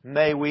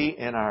may we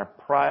in our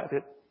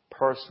private,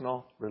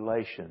 personal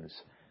relations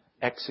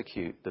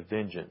execute the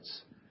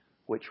vengeance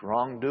which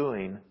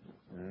wrongdoing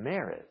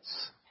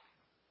merits.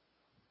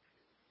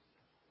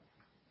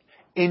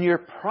 In your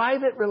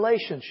private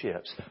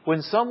relationships,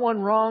 when someone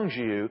wrongs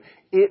you,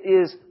 it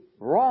is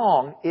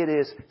wrong, it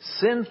is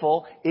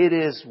sinful, it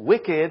is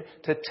wicked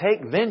to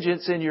take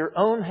vengeance in your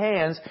own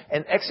hands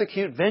and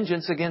execute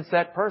vengeance against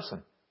that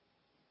person.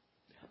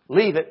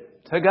 Leave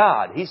it to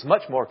God. He's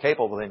much more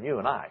capable than you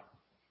and I.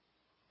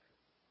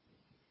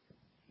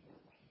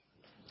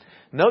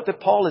 Note that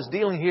Paul is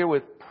dealing here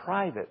with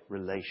private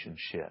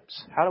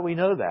relationships. How do we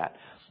know that?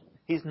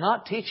 He's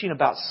not teaching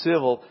about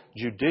civil,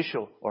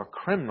 judicial, or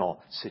criminal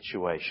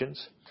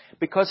situations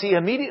because he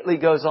immediately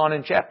goes on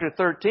in chapter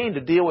 13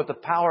 to deal with the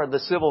power of the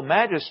civil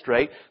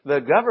magistrate, the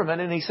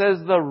government, and he says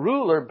the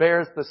ruler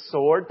bears the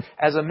sword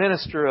as a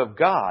minister of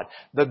God.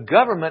 The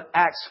government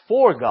acts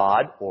for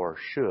God, or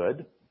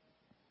should,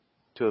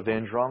 to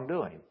avenge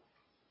wrongdoing,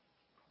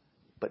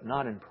 but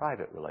not in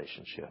private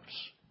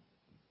relationships.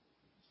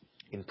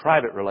 In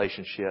private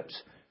relationships,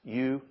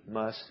 you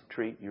must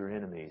treat your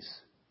enemies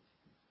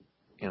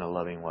in a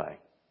loving way.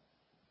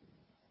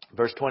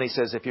 Verse 20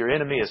 says, if your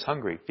enemy is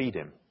hungry, feed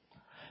him.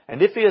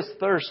 And if he is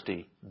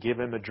thirsty, give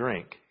him a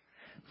drink.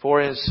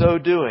 For in so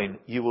doing,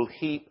 you will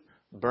heap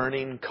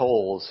burning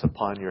coals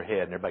upon your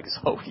head. And everybody goes,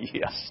 oh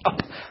yes,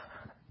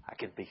 I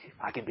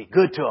can be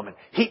good to them and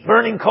heap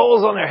burning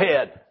coals on their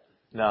head.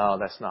 No,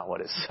 that's not what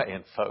it's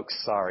saying, folks.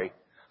 Sorry.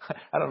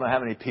 I don't know how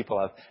many people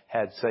I've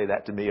had say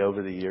that to me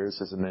over the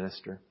years as a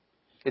minister.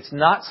 It's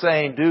not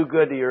saying do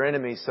good to your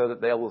enemies so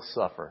that they will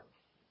suffer.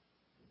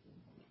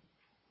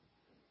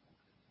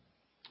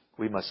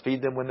 We must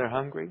feed them when they're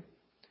hungry.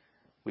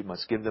 We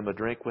must give them a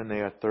drink when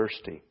they are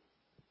thirsty.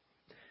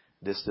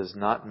 This does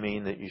not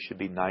mean that you should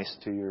be nice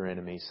to your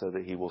enemy so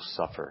that he will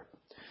suffer.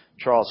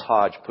 Charles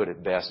Hodge put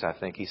it best, I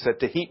think. He said,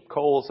 to heap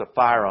coals of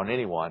fire on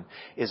anyone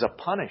is a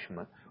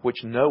punishment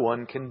which no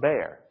one can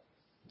bear.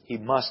 He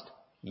must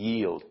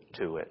yield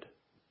to it.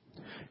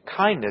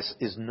 Kindness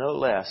is no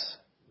less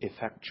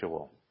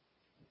effectual.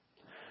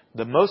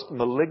 The most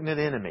malignant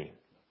enemy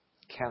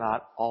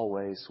cannot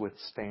always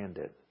withstand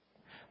it.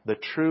 The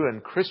true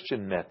and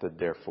Christian method,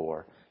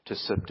 therefore, to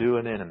subdue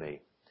an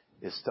enemy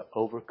is to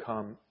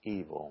overcome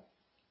evil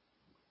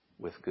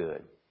with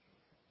good.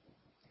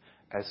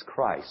 As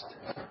Christ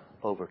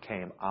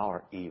overcame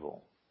our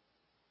evil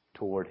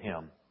toward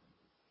Him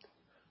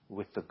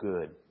with the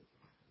good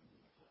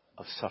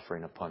of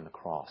suffering upon the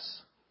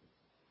cross.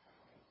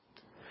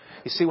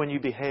 You see, when you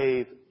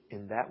behave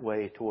in that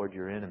way toward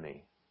your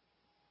enemy,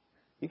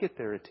 you get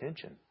their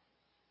attention.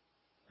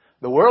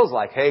 The world's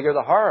like Hagar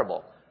the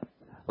Horrible.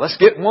 Let's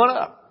get one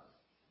up.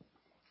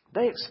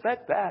 They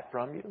expect that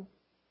from you.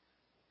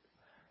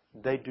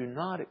 They do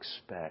not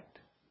expect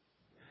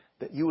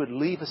that you would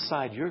leave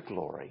aside your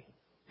glory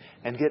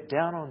and get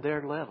down on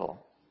their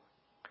level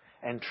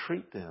and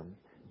treat them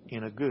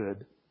in a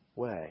good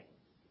way.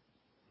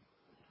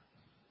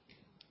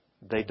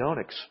 They don't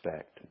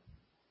expect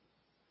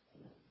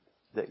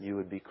that you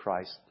would be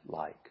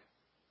Christ-like.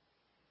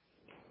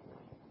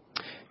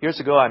 Years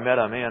ago, I met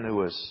a man who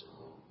was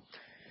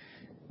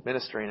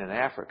ministering in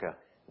Africa.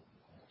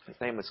 His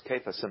name was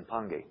Kefa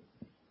Simpangi.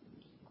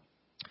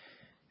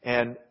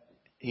 And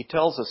he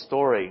tells a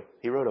story.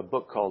 He wrote a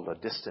book called A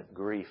Distant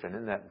Grief. And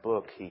in that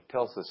book, he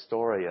tells the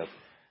story of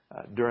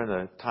during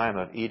the time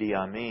of Idi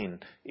Amin.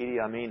 Idi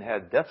Amin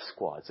had death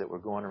squads that were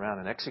going around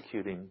and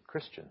executing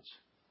Christians.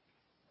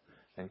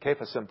 And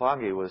Kefa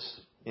Simpangi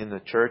was in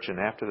the church, and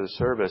after the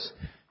service,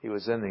 he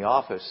was in the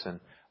office, and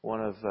one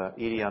of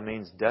Idi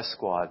Amin's death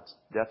squads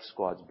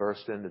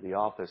burst into the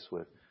office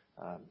with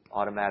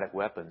automatic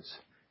weapons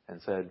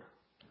and said,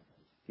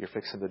 "You're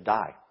fixing to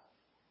die.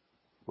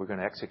 We're going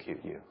to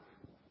execute you."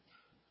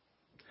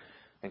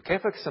 And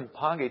Kefa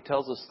Simpangi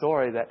tells a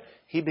story that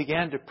he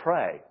began to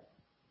pray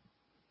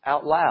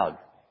out loud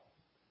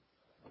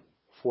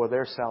for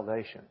their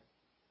salvation.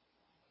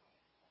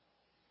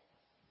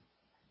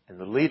 And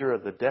the leader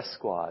of the death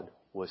squad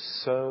was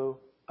so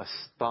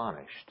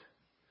astonished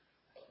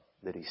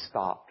that he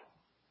stopped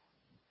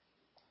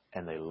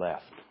and they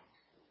left.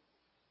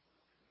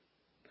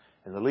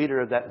 And the leader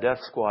of that death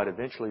squad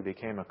eventually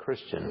became a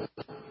Christian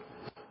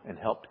and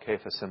helped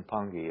Kefa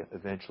Simpangi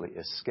eventually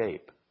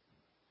escape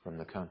from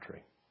the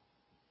country.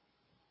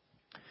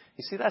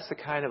 You see, that's the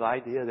kind of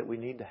idea that we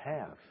need to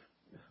have.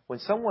 When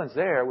someone's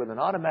there with an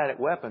automatic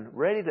weapon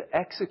ready to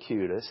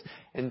execute us,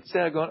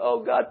 instead of going,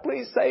 "Oh God,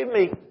 please save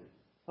me,"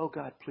 "Oh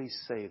God, please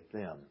save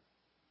them.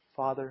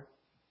 Father,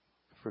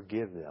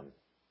 forgive them.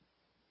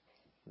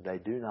 They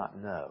do not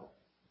know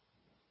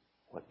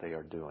what they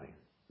are doing."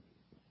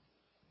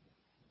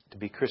 To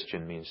be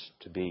Christian means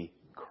to be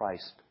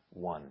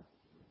Christ-one.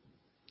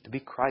 To be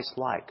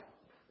Christ-like.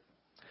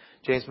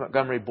 James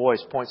Montgomery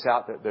Boyce points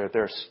out that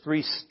there's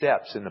 3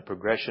 steps in the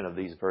progression of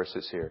these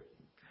verses here.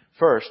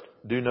 First,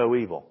 do no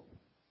evil,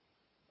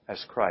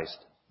 as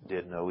Christ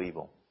did no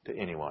evil to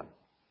anyone.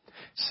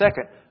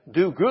 Second,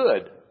 do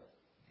good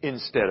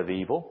instead of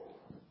evil,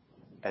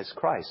 as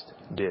Christ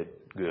did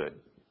good.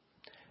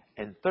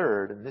 And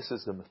third, and this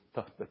is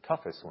the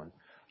toughest one,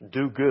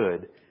 do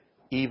good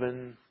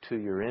even to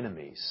your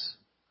enemies,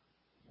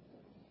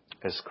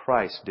 as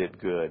Christ did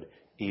good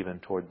even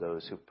toward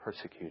those who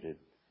persecuted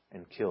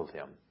and killed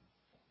Him,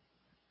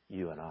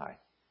 you and I.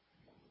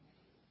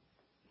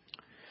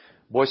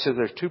 Boyce says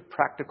there's 2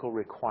 practical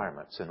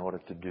requirements in order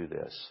to do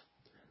this.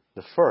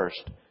 The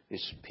first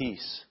is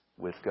peace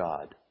with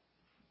God.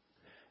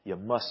 You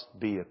must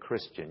be a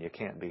Christian. You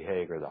can't be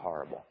Hagar the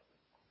Horrible.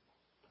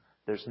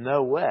 There's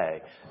no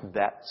way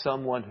that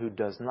someone who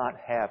does not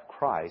have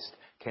Christ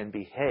can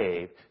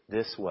behave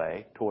this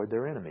way toward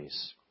their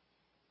enemies.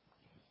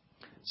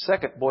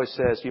 Second, Boyce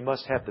says you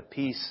must have the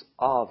peace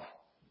of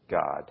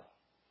God.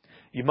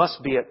 You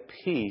must be at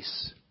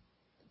peace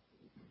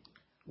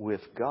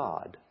with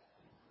God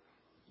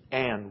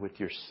and with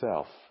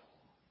yourself.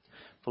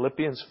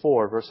 Philippians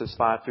 4, verses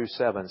 5 through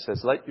 7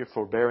 says, "Let your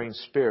forbearing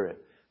spirit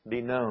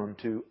be known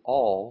to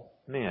all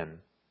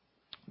men.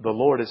 The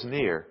Lord is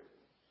near.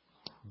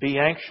 Be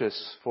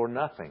anxious for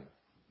nothing,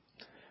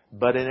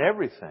 but in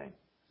everything,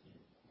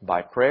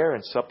 by prayer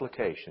and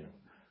supplication,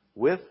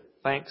 with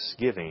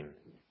thanksgiving,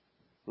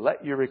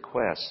 let your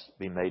requests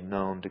be made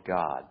known to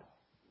God.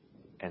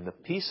 And the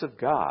peace of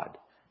God,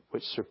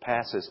 which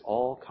surpasses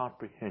all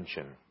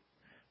comprehension,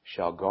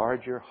 shall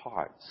guard your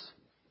hearts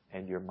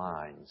and your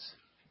minds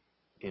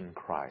in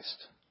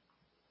Christ."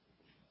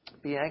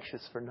 Be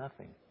anxious for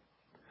nothing.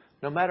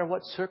 No matter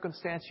what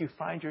circumstance you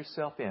find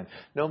yourself in,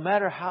 no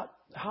matter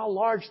how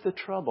large the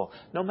trouble,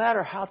 no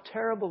matter how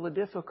terrible the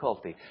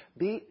difficulty,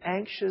 be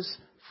anxious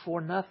for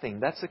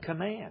nothing. That's a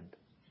command.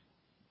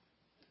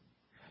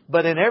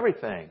 But in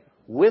everything,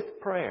 with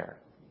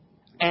prayer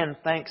and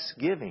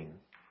thanksgiving,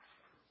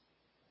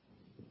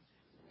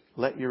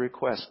 let your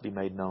requests be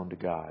made known to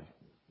God.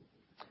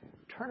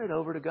 Turn it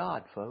over to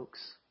God,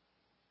 folks.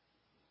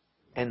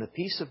 And the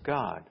peace of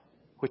God,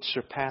 which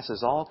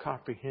surpasses all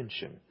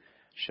comprehension,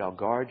 shall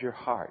guard your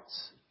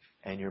hearts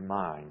and your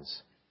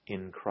minds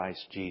in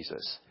Christ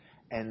Jesus,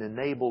 and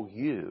enable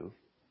you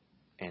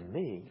and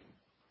me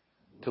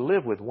to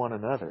live with one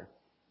another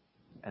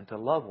and to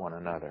love one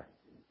another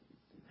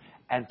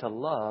and to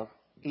love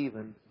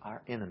even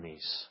our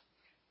enemies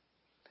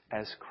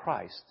as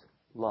Christ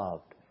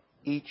loved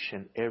each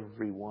and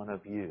every one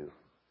of you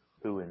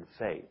who in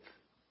faith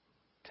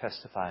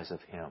testifies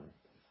of Him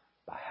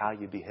by how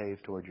you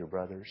behave toward your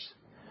brothers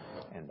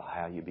and by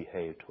how you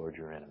behave toward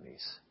your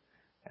enemies.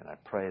 And I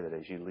pray that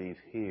as you leave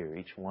here,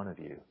 each one of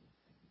you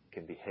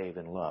can behave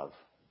in love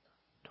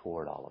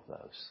toward all of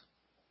those.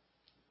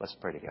 Let's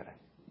pray together.